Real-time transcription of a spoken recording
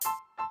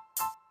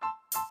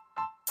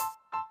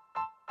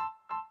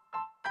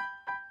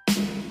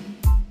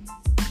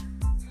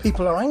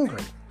People are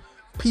angry.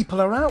 People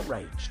are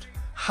outraged.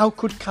 How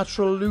could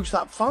Catterall lose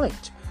that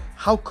fight?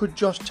 How could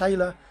Josh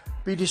Taylor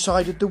be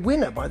decided the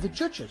winner by the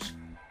judges?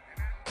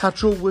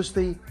 Catterall was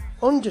the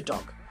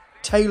underdog.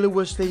 Taylor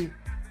was the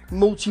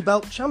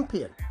multi-belt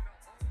champion.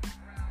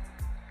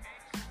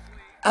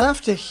 And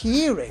after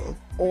hearing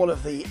all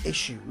of the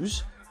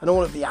issues and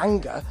all of the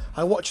anger,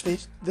 I watched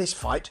this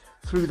fight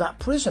through that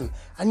prism.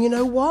 And you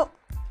know what?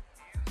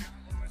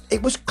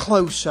 It was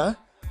closer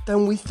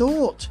than we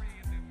thought.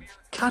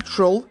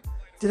 Catterall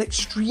did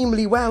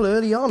extremely well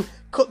early on,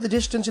 cut the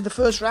distance in the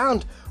first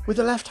round with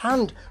the left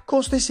hand. Of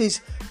course, this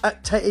is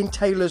in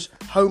Taylor's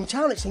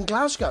hometown. It's in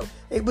Glasgow.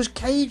 It was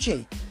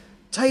cagey.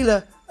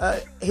 Taylor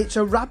hits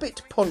a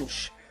rabbit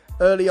punch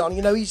early on.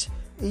 You know, he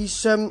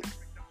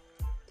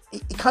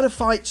kind of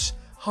fights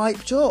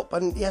hyped up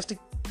and he has to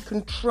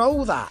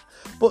control that.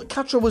 But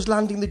Catterall was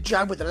landing the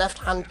jab with the left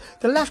hand.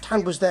 The left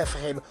hand was there for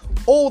him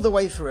all the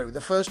way through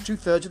the first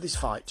 2/3 of this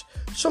fight.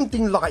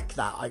 Something like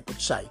that, I would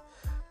say.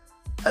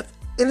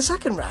 In the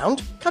second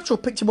round, Catterall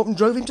picked him up and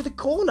drove him to the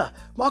corner.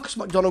 Marcus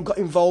McDonald got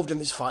involved in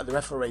this fight, the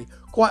referee,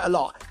 quite a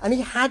lot. And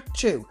he had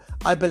to,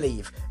 I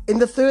believe. In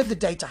the third, the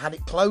data had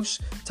it close.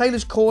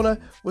 Taylor's corner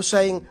was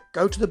saying,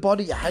 go to the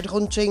body, you're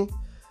headhunting.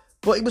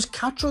 But it was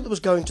Catterall that was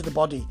going to the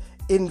body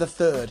in the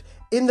third.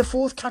 In the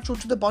fourth, Catterall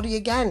to the body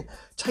again.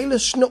 Taylor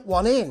snuck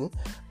one in.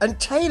 And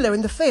Taylor,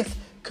 in the fifth,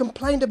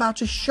 complained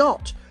about a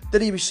shot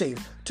that he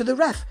received to the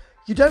ref.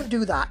 You don't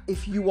do that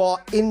if you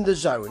are in the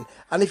zone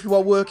and if you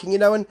are working, you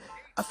know, and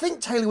I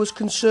think Taylor was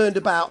concerned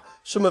about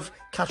some of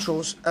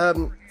Catterall's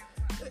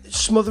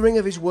smothering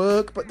of his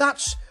work, but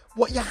that's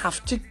what you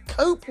have to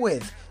cope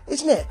with,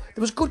 isn't it?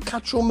 There was good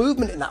Catterall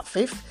movement in that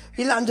fifth.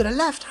 He landed a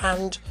left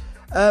hand,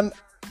 and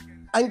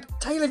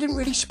Taylor didn't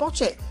really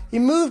spot it. He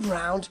moved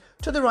round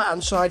to the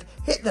right-hand side,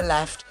 hit the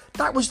left.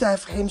 That was there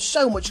for him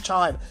so much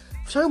time,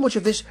 so much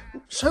of this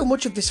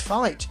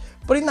fight.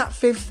 But in that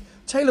fifth,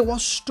 Taylor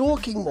was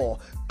stalking more,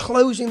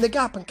 closing the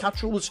gap, and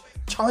Catterall was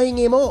tying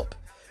him up.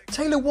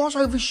 Taylor was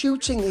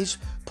overshooting his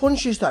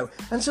punches though,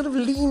 and sort of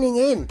leaning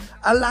in,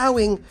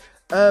 allowing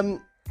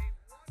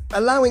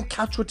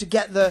Catterall to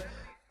get the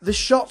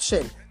shots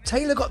in.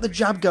 Taylor got the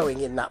jab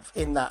going in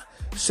that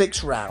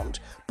sixth round,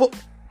 but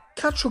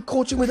Catterall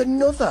caught him with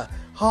another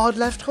hard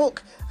left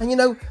hook. And you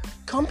know,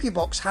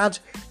 CompuBox had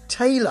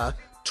Taylor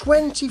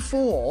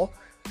 24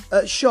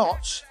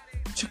 shots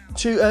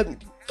to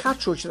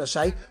Catterall, should I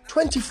say,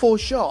 24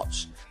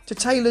 shots to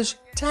Taylor's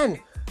 10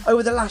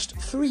 over the last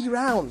 3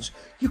 rounds.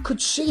 You could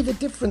see the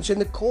difference in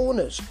the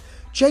corners.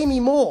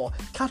 Jamie Moore,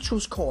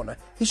 Catterall's corner,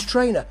 his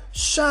trainer,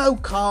 so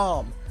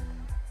calm.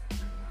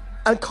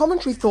 And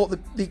commentary thought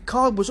that the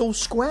card was all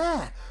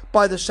square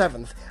by the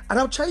 7th. And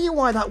I'll tell you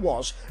why that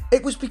was.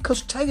 It was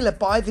because Taylor,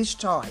 by this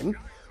time,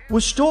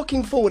 was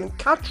stalking forward and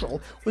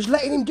Catterall was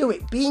letting him do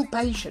it, being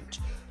patient,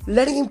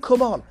 letting him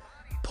come on,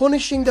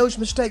 punishing those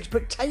mistakes.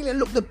 But Taylor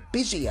looked the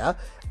busier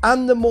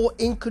and the more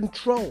in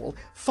control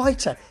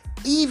fighter,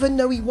 even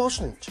though he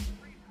wasn't.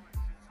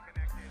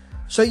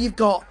 So you've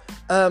got,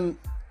 in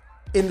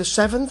the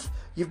 7th,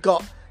 you've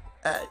got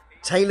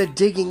Taylor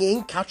digging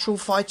in, Catterall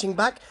fighting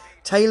back.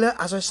 Taylor,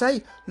 as I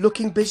say,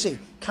 looking busy.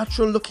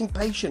 Catterall looking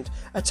patient.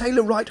 A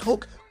Taylor right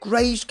hook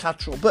grazed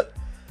Catterall, but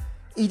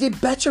he did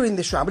better in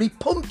this round. But he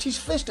pumped his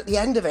fist at the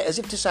end of it as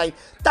if to say,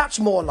 that's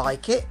more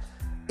like it.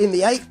 In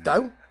the 8th,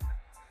 though,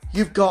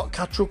 you've got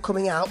Catterall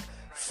coming out,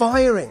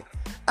 firing.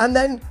 And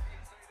then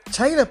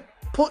Taylor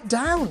put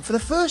down for the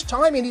first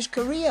time in his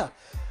career.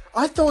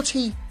 I thought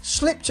he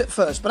slipped at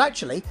first, but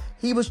actually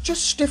he was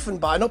just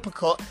stiffened by an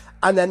uppercut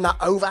and then that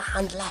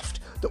overhand left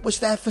that was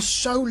there for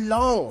so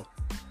long.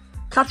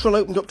 Catterall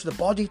opened up to the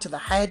body, to the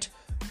head.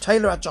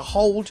 Taylor had to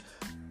hold.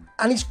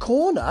 And his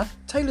corner,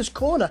 Taylor's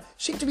corner,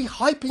 seemed to be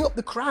hyping up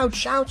the crowd,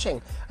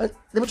 shouting. And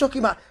they were talking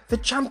about the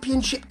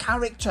championship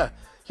character.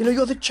 You know,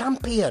 you're the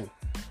champion.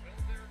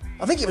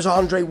 I think it was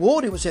Andre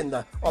Ward who was on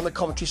the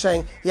commentary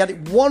saying he had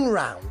it 1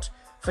 round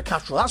for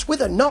Catterall. That's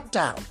with a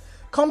knockdown.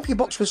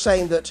 CompuBox was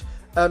saying that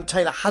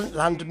Taylor hadn't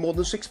landed more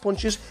than 6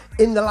 punches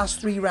in the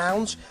last 3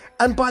 rounds.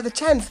 And by the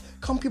 10th,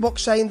 CompuBox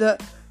saying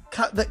that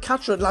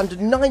Catterall had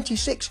landed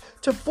 96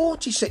 to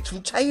 46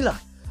 from Taylor.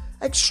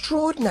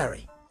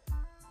 Extraordinary.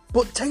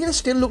 But Taylor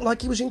still looked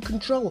like he was in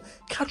control.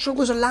 Catterall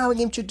was allowing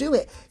him to do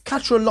it.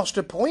 Catterall lost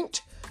a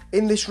point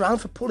in this round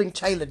for pulling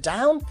Taylor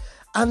down.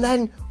 And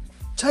then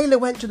Taylor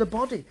went to the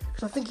body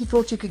because I think he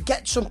thought he could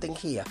get something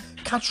here.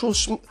 Catterall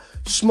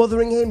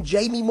smothering him.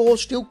 Jamie Moore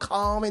still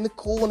calm in the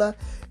corner.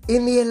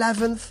 In the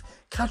 11th,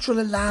 Catterall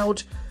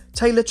allowed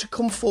Taylor to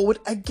come forward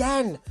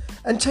again.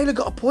 And Taylor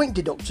got a point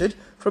deducted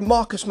from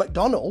Marcus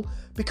McDonald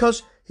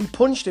because he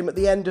punched him at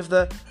the end of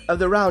the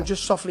round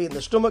just softly in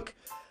the stomach.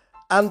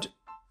 And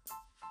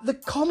the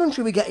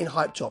commentary were getting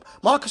hyped up.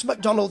 Marcus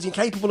McDonald's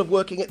incapable of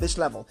working at this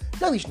level.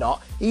 No, he's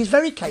not. He's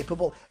very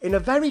capable in a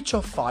very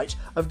tough fight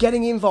of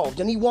getting involved,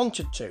 and he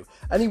wanted to.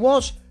 And he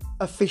was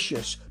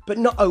officious, but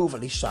not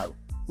overly so.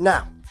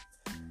 Now,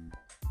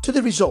 to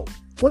the result.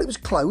 Well, it was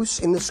close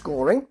in the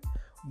scoring.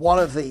 One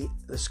of the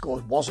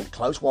scores wasn't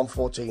close,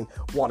 114,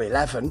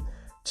 111.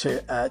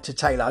 to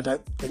Taylor. I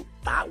don't think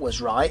that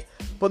was right.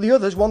 But the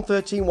others,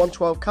 113,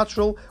 112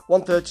 Catterall,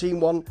 113,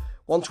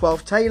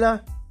 112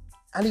 Taylor,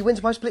 and he wins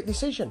by split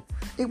decision.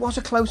 It was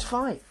a close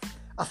fight.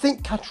 I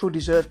think Catterall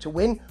deserved to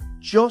win,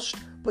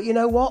 but you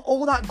know what?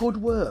 All that good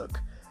work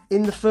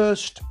in the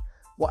first,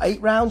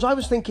 8 rounds, I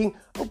was thinking,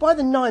 by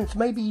the 9th,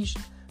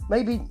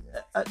 maybe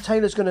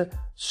Taylor's going to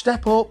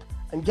step up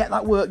and get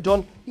that work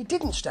done. He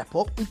didn't step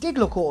up. He did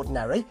look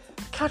ordinary.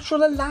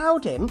 Catterall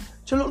allowed him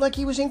to look like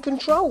he was in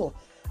control.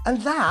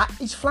 And that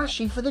is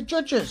flashy for the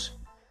judges.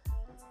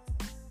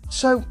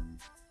 So,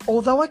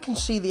 although I can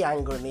see the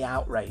anger and the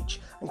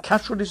outrage, and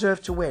Catterall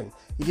deserved to win,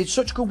 he did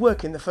such good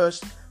work in the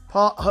first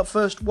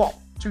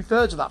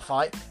 2/3 of that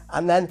fight,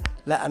 and then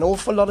let an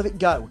awful lot of it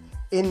go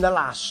in the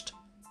last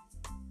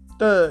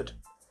third.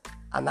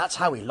 And that's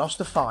how he lost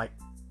the fight,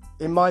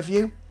 in my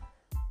view.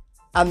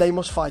 And they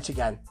must fight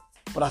again.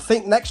 But I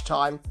think next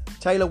time,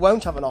 Taylor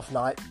won't have an off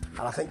night,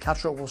 and I think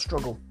Catterall will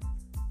struggle.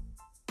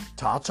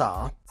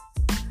 Ta-ta.